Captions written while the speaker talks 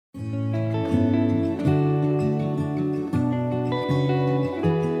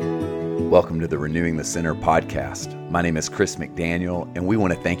Welcome to the Renewing the Center podcast. My name is Chris McDaniel, and we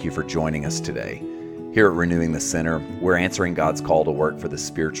want to thank you for joining us today. Here at Renewing the Center, we're answering God's call to work for the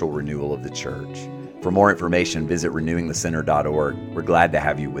spiritual renewal of the church. For more information, visit renewingthecenter.org. We're glad to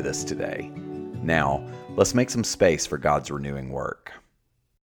have you with us today. Now, let's make some space for God's renewing work.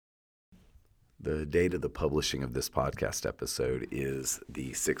 The date of the publishing of this podcast episode is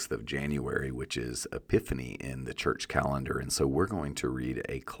the 6th of January, which is Epiphany in the church calendar. And so we're going to read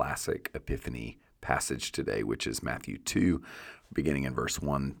a classic Epiphany passage today, which is Matthew 2, beginning in verse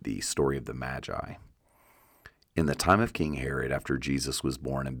 1, the story of the Magi. In the time of King Herod, after Jesus was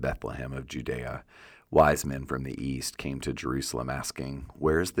born in Bethlehem of Judea, wise men from the east came to Jerusalem asking,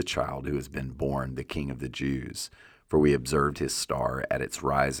 "Where is the child who has been born, the King of the Jews? For we observed his star at its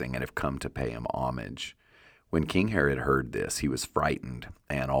rising and have come to pay him homage." When King Herod heard this, he was frightened,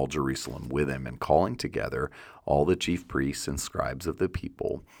 and all Jerusalem with him, and calling together all the chief priests and scribes of the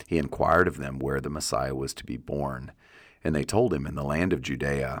people, he inquired of them where the Messiah was to be born. And they told him, "In the land of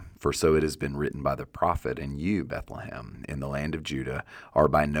Judea, for so it has been written by the prophet, and you, Bethlehem, in the land of Judah, are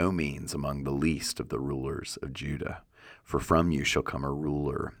by no means among the least of the rulers of Judah. For from you shall come a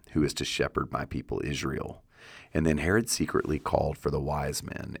ruler who is to shepherd my people Israel." And then Herod secretly called for the wise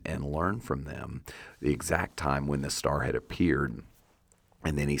men and learned from them the exact time when the star had appeared.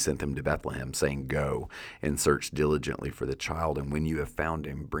 And then he sent them to Bethlehem, saying, "Go and search diligently for the child, and when you have found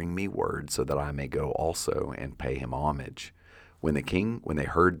him, bring me word so that I may go also and pay him homage." When they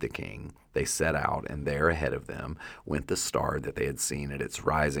heard the king, they set out, and there ahead of them went the star that they had seen at its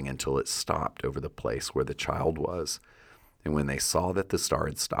rising until it stopped over the place where the child was. And when they saw that the star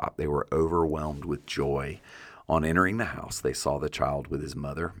had stopped, they were overwhelmed with joy. On entering the house, they saw the child with his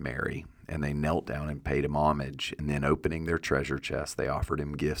mother, Mary, and they knelt down and paid him homage. And then opening their treasure chest, they offered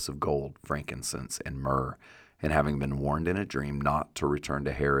him gifts of gold, frankincense, and myrrh. And having been warned in a dream not to return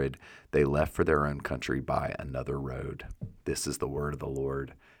to Herod, they left for their own country by another road. This is the word of the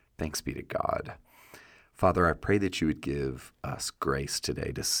Lord. Thanks be to God. Father, I pray that you would give us grace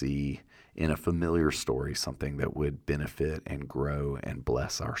today to see in a familiar story something that would benefit and grow and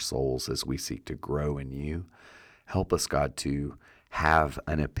bless our souls as we seek to grow in you. Help us, God, to have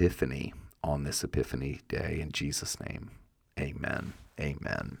an epiphany on this Epiphany Day. In Jesus' name, amen.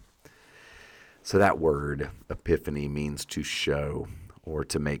 Amen. So that word, epiphany, means to show or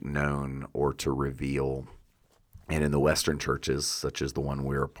to make known or to reveal. And in the Western churches, such as the one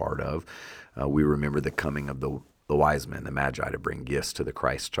we're a part of, we remember the coming of the wise men, the Magi, to bring gifts to the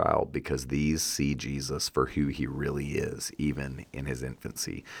Christ child, because these see Jesus for who he really is, even in his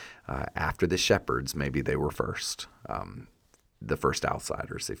infancy. After the shepherds, maybe they were first, the first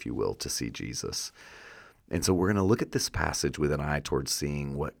outsiders, if you will, to see Jesus. And so we're going to look at this passage with an eye towards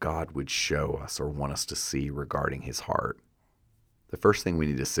seeing what God would show us or want us to see regarding his heart. The first thing we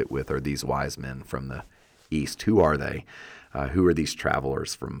need to sit with are these wise men from the east. Who are they? Who are these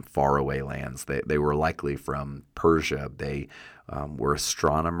travelers from faraway lands? They were likely from Persia. They were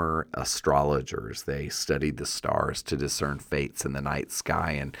astrologers. They studied the stars to discern fates in the night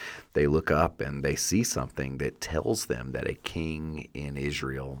sky, and they look up and they see something that tells them that a king in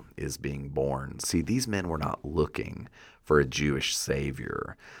Israel is being born. See, these men were not looking for a Jewish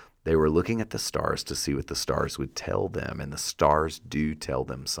savior. They were looking at the stars to see what the stars would tell them, and the stars do tell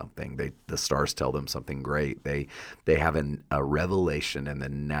them something. The stars tell them something great. They have a revelation in the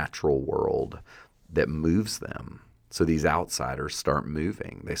natural world that moves them. So these outsiders start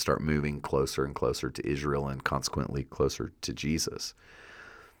moving. They start moving closer and closer to Israel and consequently closer to Jesus.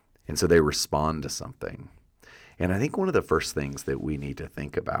 And so they respond to something. And I think one of the first things that we need to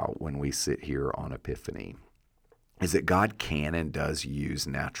think about when we sit here on Epiphany is that God can and does use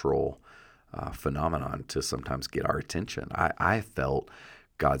natural phenomenon to sometimes get our attention. I felt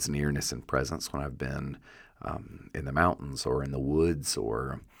God's nearness and presence when I've been in the mountains or in the woods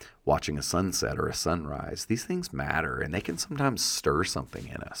or watching a sunset or a sunrise. These things matter, and they can sometimes stir something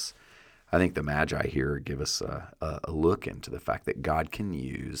in us. I think the Magi here give us a look into the fact that God can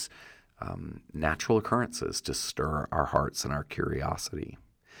use natural occurrences to stir our hearts and our curiosity.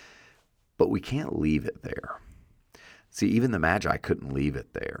 But we can't leave it there. See, even the Magi couldn't leave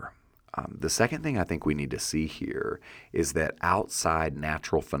it there. The second thing I think we need to see here is that outside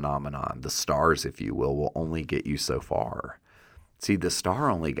natural phenomenon, the stars, if you will only get you so far. See, the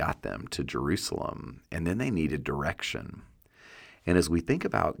star only got them to Jerusalem, and then they needed direction. And as we think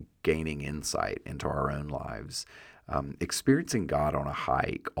about gaining insight into our own lives, experiencing God on a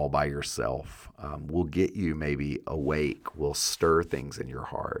hike all by yourself will get you maybe awake, will stir things in your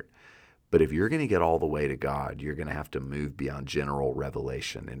heart. But if you're going to get all the way to God, you're going to have to move beyond general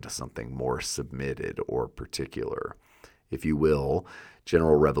revelation into something more submitted or particular. if you will.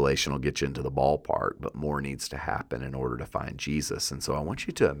 General revelation will get you into the ballpark, but more needs to happen in order to find Jesus. And so I want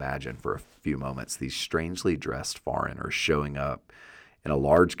you to imagine for a few moments these strangely dressed foreigners showing up in a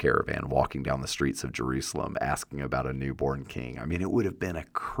large caravan walking down the streets of Jerusalem asking about a newborn king. I mean, it would have been a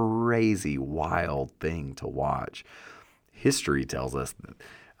crazy, wild thing to watch. History tells us that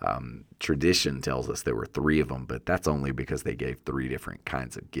tradition tells us there were 3 of them, but that's only because they gave 3 different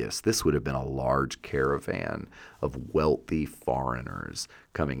kinds of gifts. This would have been a large caravan of wealthy foreigners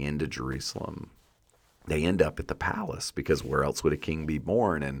coming into Jerusalem. They end up at the palace because where else would a king be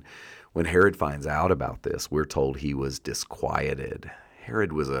born? And when Herod finds out about this, we're told he was disquieted.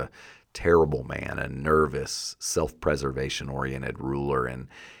 Herod was a terrible man, a nervous, self-preservation oriented ruler, and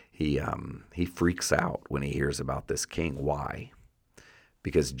he freaks out when he hears about this king. Why?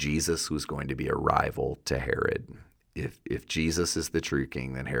 Because Jesus was going to be a rival to Herod. If Jesus is the true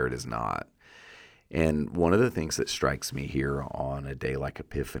king, then Herod is not. And one of the things that strikes me here on a day like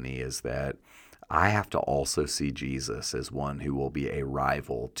Epiphany is that I have to also see Jesus as one who will be a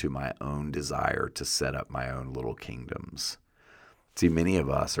rival to my own desire to set up my own little kingdoms. See, many of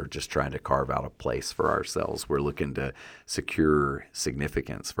us are just trying to carve out a place for ourselves. We're looking to secure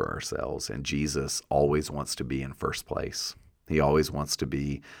significance for ourselves, and Jesus always wants to be in first place. He always wants to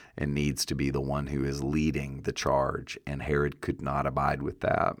be and needs to be the one who is leading the charge, and Herod could not abide with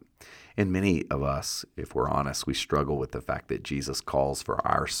that. And many of us, if we're honest, we struggle with the fact that Jesus calls for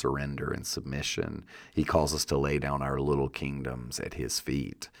our surrender and submission. He calls us to lay down our little kingdoms at his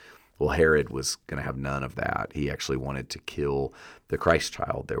feet. Well, Herod was going to have none of that. He actually wanted to kill the Christ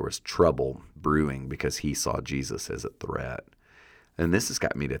child. There was trouble brewing because he saw Jesus as a threat. And this has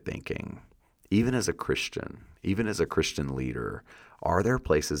got me to thinking, even as a Christian leader, are there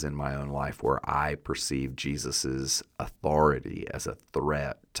places in my own life where I perceive Jesus's authority as a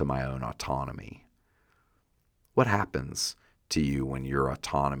threat to my own autonomy? What happens to you when your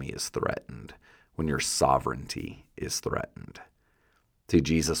autonomy is threatened, when your sovereignty is threatened? See,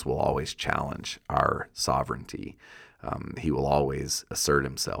 Jesus will always challenge our sovereignty. He will always assert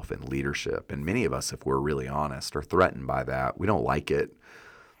himself in leadership. And many of us, if we're really honest, are threatened by that. We don't like it.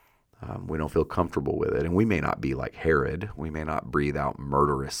 We don't feel comfortable with it. And we may not be like Herod. We may not breathe out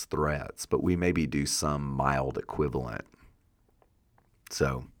murderous threats, but we maybe do some mild equivalent.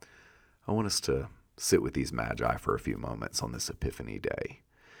 So I want us to sit with these magi for a few moments on this Epiphany Day.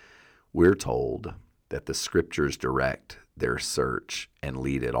 We're told that the scriptures direct their search and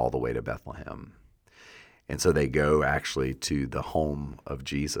lead it all the way to Bethlehem. And so they go actually to the home of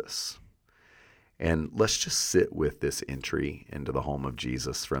Jesus. And let's just sit with this entry into the home of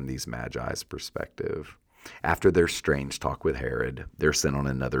Jesus from these magi's perspective. After their strange talk with Herod, they're sent on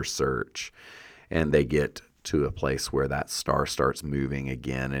another search, and they get to a place where that star starts moving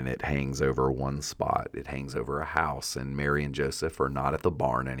again, and it hangs over one spot. It hangs over a house, and Mary and Joseph are not at the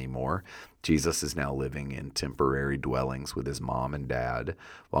barn anymore. Jesus is now living in temporary dwellings with his mom and dad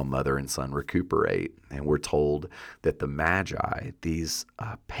while mother and son recuperate. And we're told that the Magi, these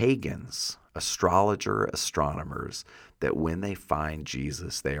pagans, astronomers, that when they find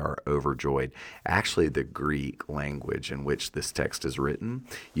Jesus, they are overjoyed. Actually, the Greek language in which this text is written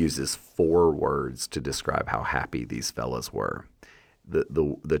uses 4 words to describe how happy these fellas were.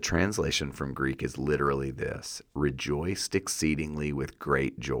 The translation from Greek is literally this: rejoiced exceedingly with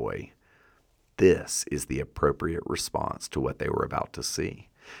great joy. This is the appropriate response to what they were about to see.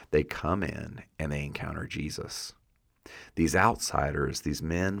 They come in and they encounter Jesus. These outsiders, these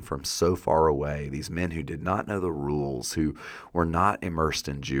men from so far away, these men who did not know the rules, who were not immersed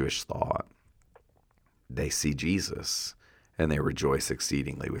in Jewish thought, they see Jesus and they rejoice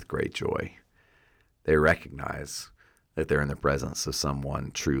exceedingly with great joy. They recognize that they're in the presence of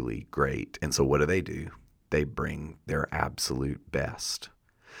someone truly great. And so what do? They bring their absolute best.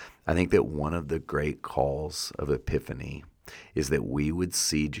 I think that one of the great calls of Epiphany is that we would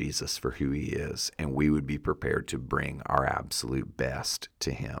see Jesus for who he is, and we would be prepared to bring our absolute best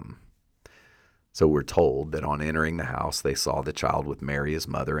to him. So we're told that on entering the house, they saw the child with Mary, his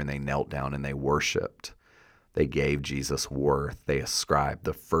mother, and they knelt down and they worshiped. They gave Jesus worth. They ascribed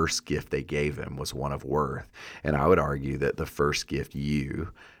the first gift they gave him was one of worth. And I would argue that the first gift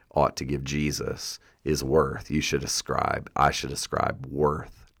you ought to give Jesus is worth. I should ascribe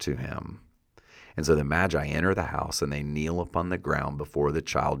worth to him. And so the Magi enter the house and they kneel upon the ground before the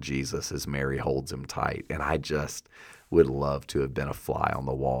child Jesus as Mary holds him tight. And I just would love to have been a fly on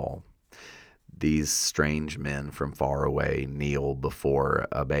the wall. These strange men from far away kneel before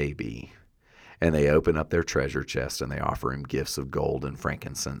a baby. And they open up their treasure chest and they offer him gifts of gold and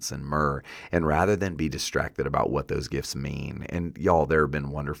frankincense and myrrh. And rather than be distracted about what those gifts mean, and y'all, there have been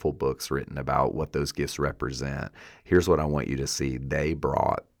wonderful books written about what those gifts represent. Here's what I want you to see. They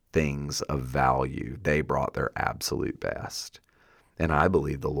brought things of value. They brought their absolute best. And I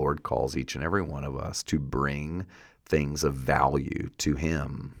believe the Lord calls each and every one of us to bring things of value to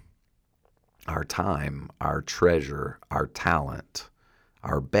him. Our time, our treasure, our talent,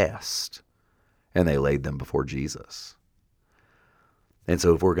 our best. And they laid them before Jesus. And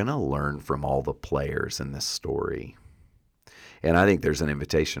so if we're going to learn from all the players in this story, and I think there's an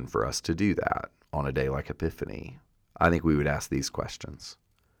invitation for us to do that on a day like Epiphany, I think we would ask these questions.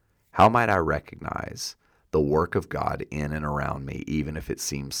 How might I recognize the work of God in and around me, even if it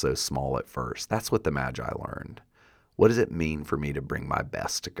seems so small at first? That's what the Magi learned. What does it mean for me to bring my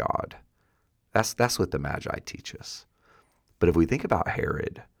best to God? That's what the Magi teach us. But if we think about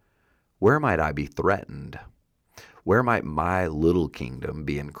Herod, where might I be threatened? Where might my little kingdom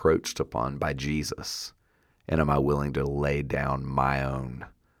be encroached upon by Jesus? And am I willing to lay down my own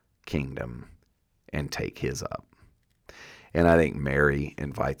kingdom and take his up? And I think Mary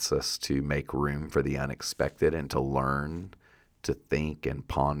invites us to make room for the unexpected and to learn to think and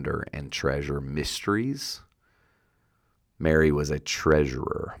ponder and treasure mysteries. Mary was a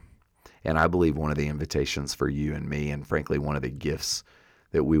treasurer. And I believe one of the invitations for you and me, and frankly, one of the gifts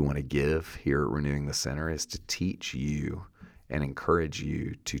that we want to give here at Renewing the Center, is to teach you and encourage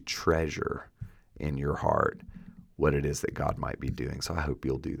you to treasure in your heart what it is that God might be doing. So I hope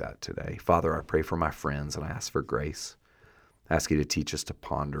you'll do that today. Father, I pray for my friends and I ask for grace. I ask you to teach us to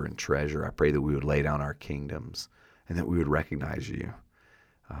ponder and treasure. I pray that we would lay down our kingdoms and that we would recognize you.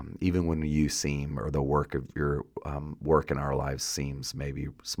 Even when you seem, or the work of your work in our lives seems maybe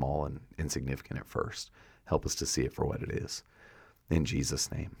small and insignificant at first, help us to see it for what it is. In Jesus'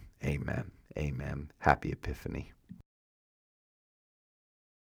 name, amen. Amen. Happy Epiphany.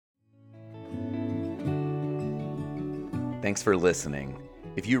 Thanks for listening.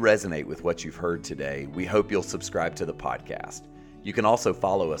 If you resonate with what you've heard today, we hope you'll subscribe to the podcast. You can also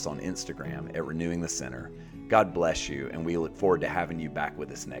follow us on Instagram at Renewing the Center. God bless you, and we look forward to having you back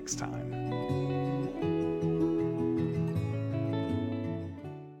with us next time.